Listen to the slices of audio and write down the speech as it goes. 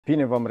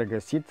Bine v-am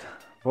regăsit!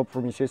 Vă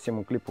promisesem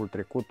în clipul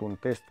trecut un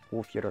test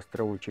cu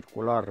Fierastraul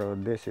circular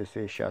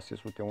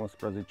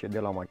DSS611 de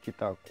la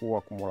Makita cu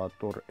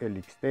acumulator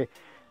LXT,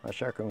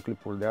 așa că în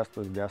clipul de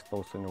astăzi de asta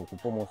o să ne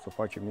ocupăm, o să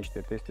facem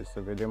niște teste să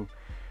vedem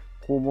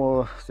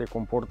cum se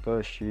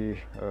comportă și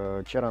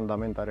ce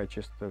randament are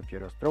acest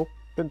Fierastrau.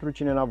 Pentru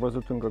cine n-a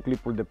văzut încă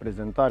clipul de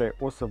prezentare,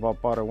 o să vă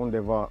apară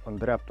undeva în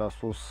dreapta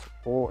sus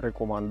o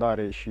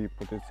recomandare și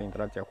puteți să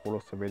intrați acolo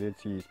să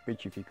vedeți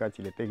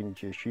specificațiile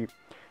tehnice și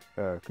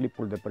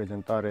clipul de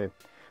prezentare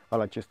al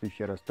acestui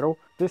Fierastrau.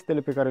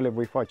 Testele pe care le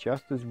voi face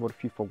astăzi vor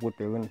fi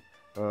făcute în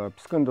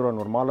scândură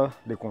normală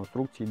de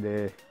construcții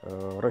de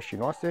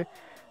rasinoase.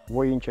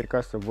 Voi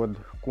încerca să văd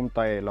cum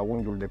taie la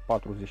unghiul de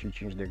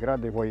 45 de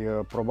grade, voi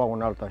proba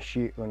în alta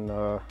și în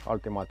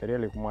alte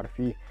materiale, cum ar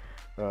fi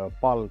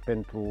pal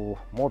pentru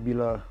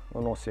mobilă,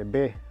 în OSB.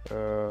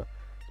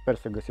 Sper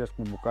să găsesc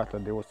o bucată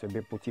de OSB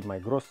puțin mai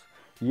gros.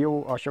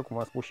 Eu, așa cum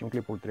am spus și în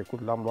clipul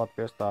trecut, l-am luat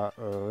pe ăsta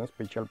în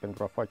special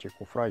pentru a face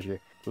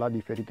cufraje la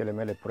diferitele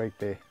mele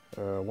proiecte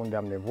unde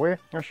am nevoie.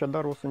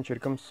 Așadar o să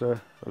încercăm să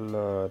îl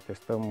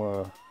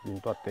testăm din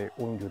toate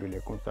unghiurile,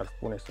 cum s-ar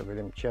spune, să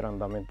vedem ce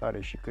randament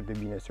are și cât de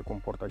bine se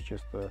comportă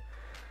acest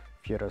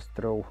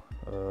Fierastrau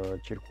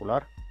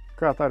circular.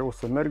 Ca atare o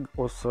să merg,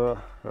 o să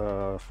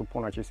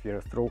supun acest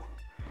Fierastrau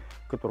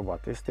câtorva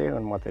teste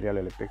în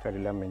materialele pe care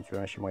le-am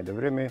menționat și mai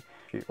devreme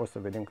și o să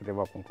vedem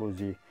câteva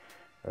concluzii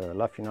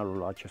la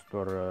finalul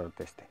acestor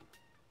teste.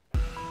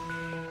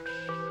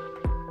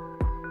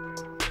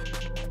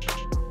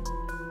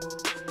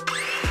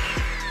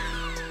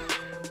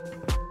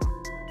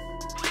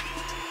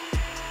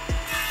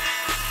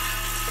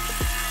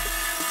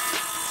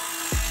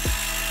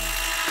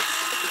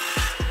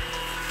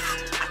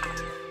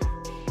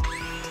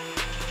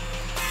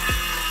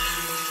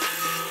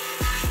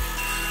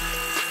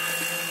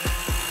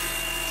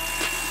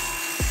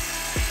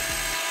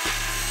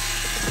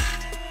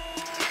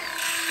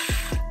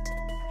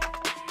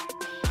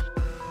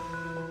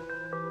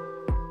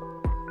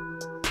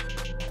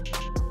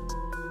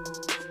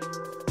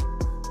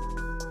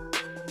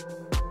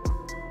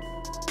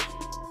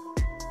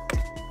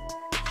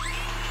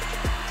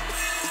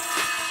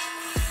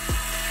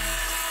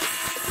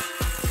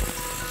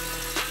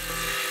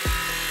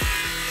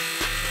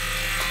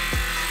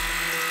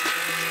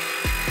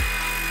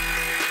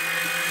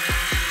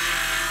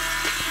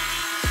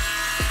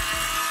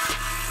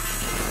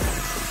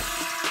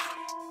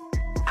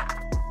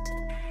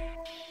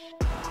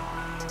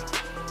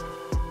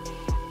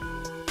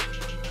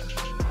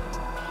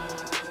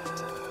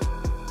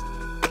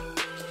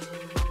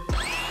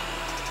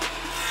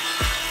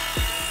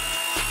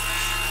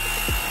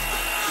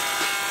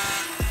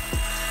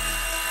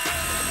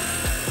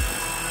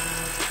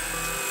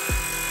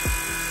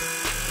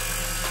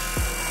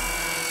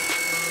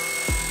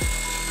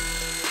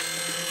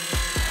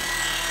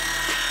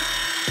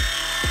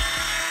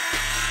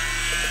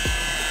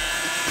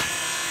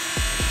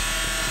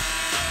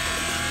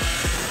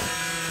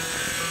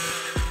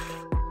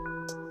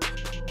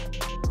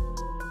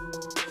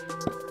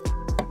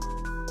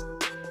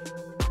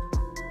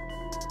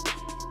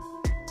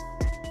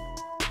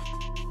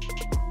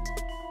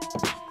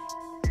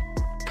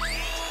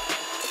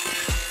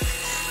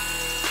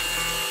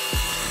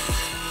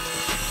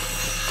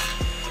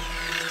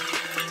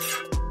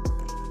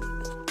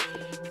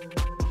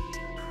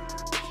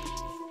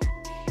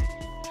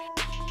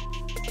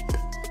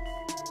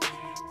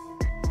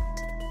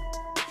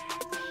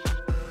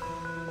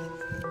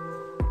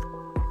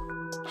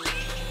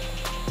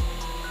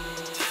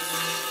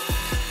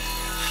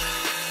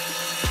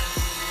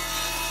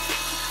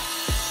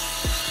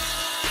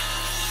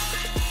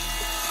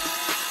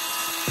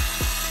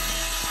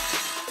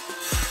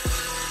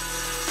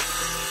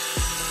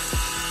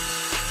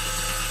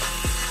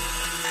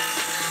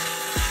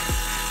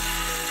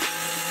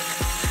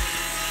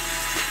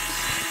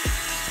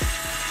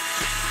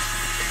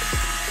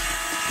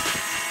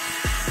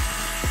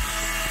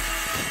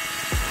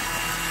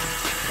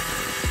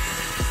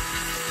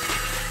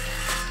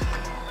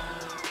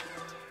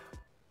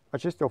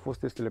 Acestea au fost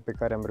testele pe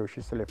care am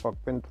reușit să le fac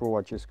pentru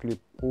acest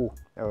clip cu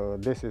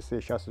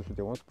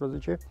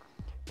DSS611.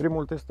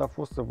 Primul test a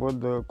fost să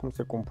văd cum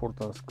se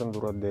comportă în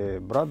scândură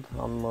de brad.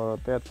 Am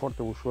tăiat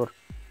foarte ușor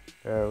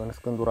în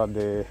scândura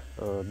de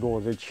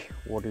 20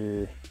 ori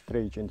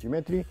 3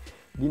 cm.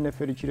 Din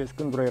nefericire,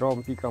 scândura era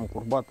un pic cam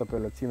curbată pe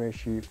lățime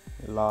și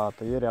la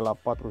tăierea la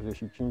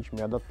 45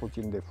 mi-a dat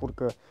puțin de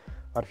furcă.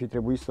 Ar fi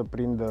trebuit să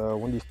prind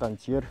un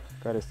distanțier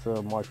care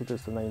să mă ajute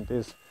să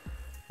înaintez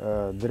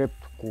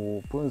drept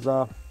cu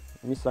pânza.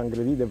 Mi s-a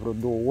îngrădit de vreo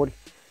 2 ori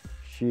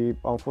și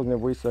am fost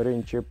nevoit să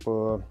reîncep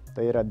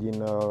tăierea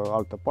din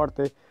altă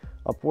parte.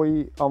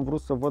 Apoi am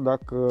vrut să văd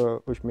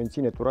dacă își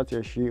menține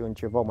turația și în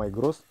ceva mai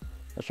gros,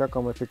 așa că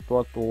am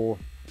efectuat o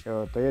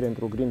tăiere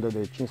într-o grindă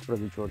de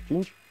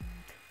 15x5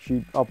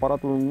 și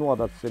aparatul nu a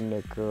dat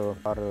semne că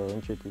ar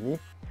încetini.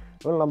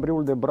 În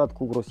lambriul de brad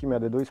cu grosimea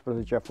de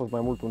 12 a fost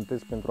mai mult un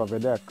test pentru a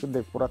vedea cât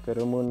de curate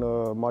rămân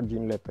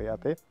marginile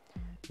tăiate,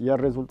 iar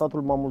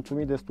rezultatul m-a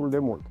mulțumit destul de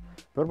mult.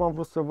 Pe urmă am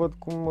vrut să văd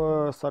cum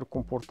s-ar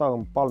comporta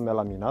în pal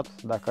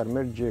melaminat, dacă ar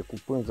merge cu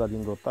pânza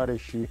din dotare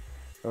și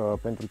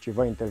pentru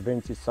ceva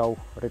intervenții sau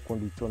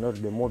recondiționări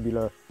de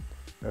mobilă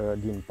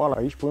din pal.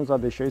 Aici pânza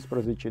de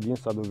 16 din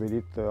s-a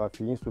dovedit a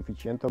fi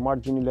insuficientă,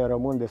 marginile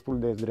rămân destul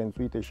de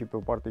zdrențuite și pe o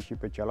parte și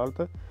pe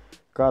cealaltă.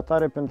 Ca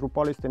atare, pentru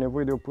pal este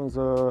nevoie de o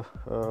pânză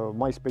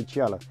mai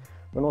specială.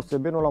 În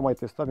OSB nu l-am mai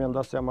testat, mi-am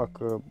dat seama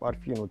că ar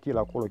fi inutil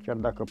acolo, chiar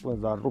dacă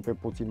pânza ar rupe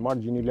puțin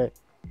marginile,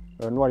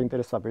 nu ar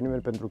interesa pe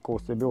nimeni, pentru că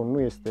OSB-ul nu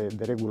este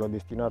de regulă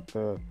destinat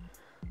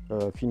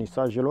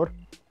finisajelor.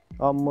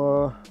 Am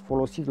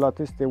folosit la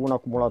teste un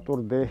acumulator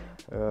de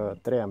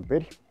 3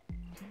 amperi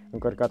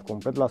încărcat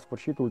complet. La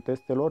sfârșitul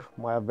testelor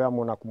mai aveam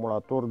un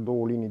acumulator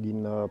 2 linii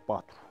din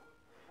 4.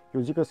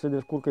 Eu zic că se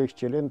descurcă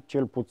excelent,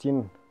 cel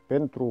puțin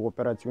pentru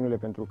operațiunile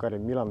pentru care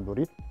mi l-am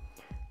dorit.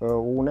 O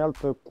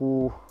unealtă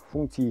cu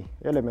funcții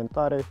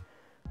elementare,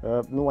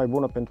 numai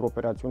bună pentru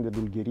operațiuni de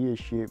dulgherie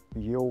și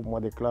eu mă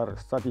declar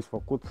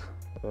satisfăcut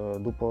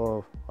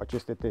după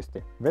aceste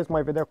teste. Veți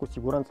mai vedea cu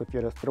siguranță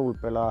Fierastraul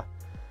pe la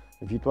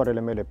viitoarele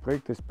mele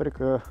proiecte. Sper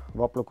că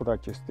v-a plăcut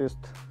acest test.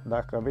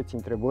 Dacă aveți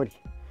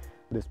întrebări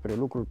despre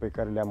lucruri pe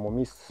care le-am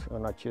omis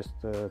în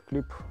acest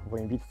clip, vă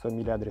invit să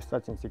mi le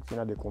adresați în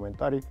secțiunea de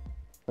comentarii.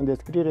 În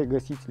descriere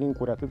găsiți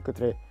link-uri atât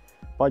către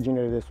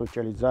paginile de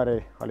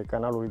socializare ale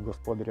canalului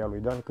Gospodăria lui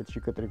Dan, cât și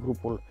către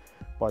grupul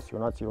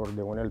pasionaților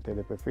de unelte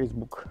de pe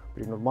Facebook.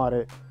 Prin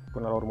urmare,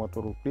 până la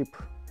următorul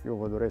clip, eu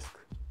vă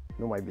doresc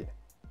numai bine!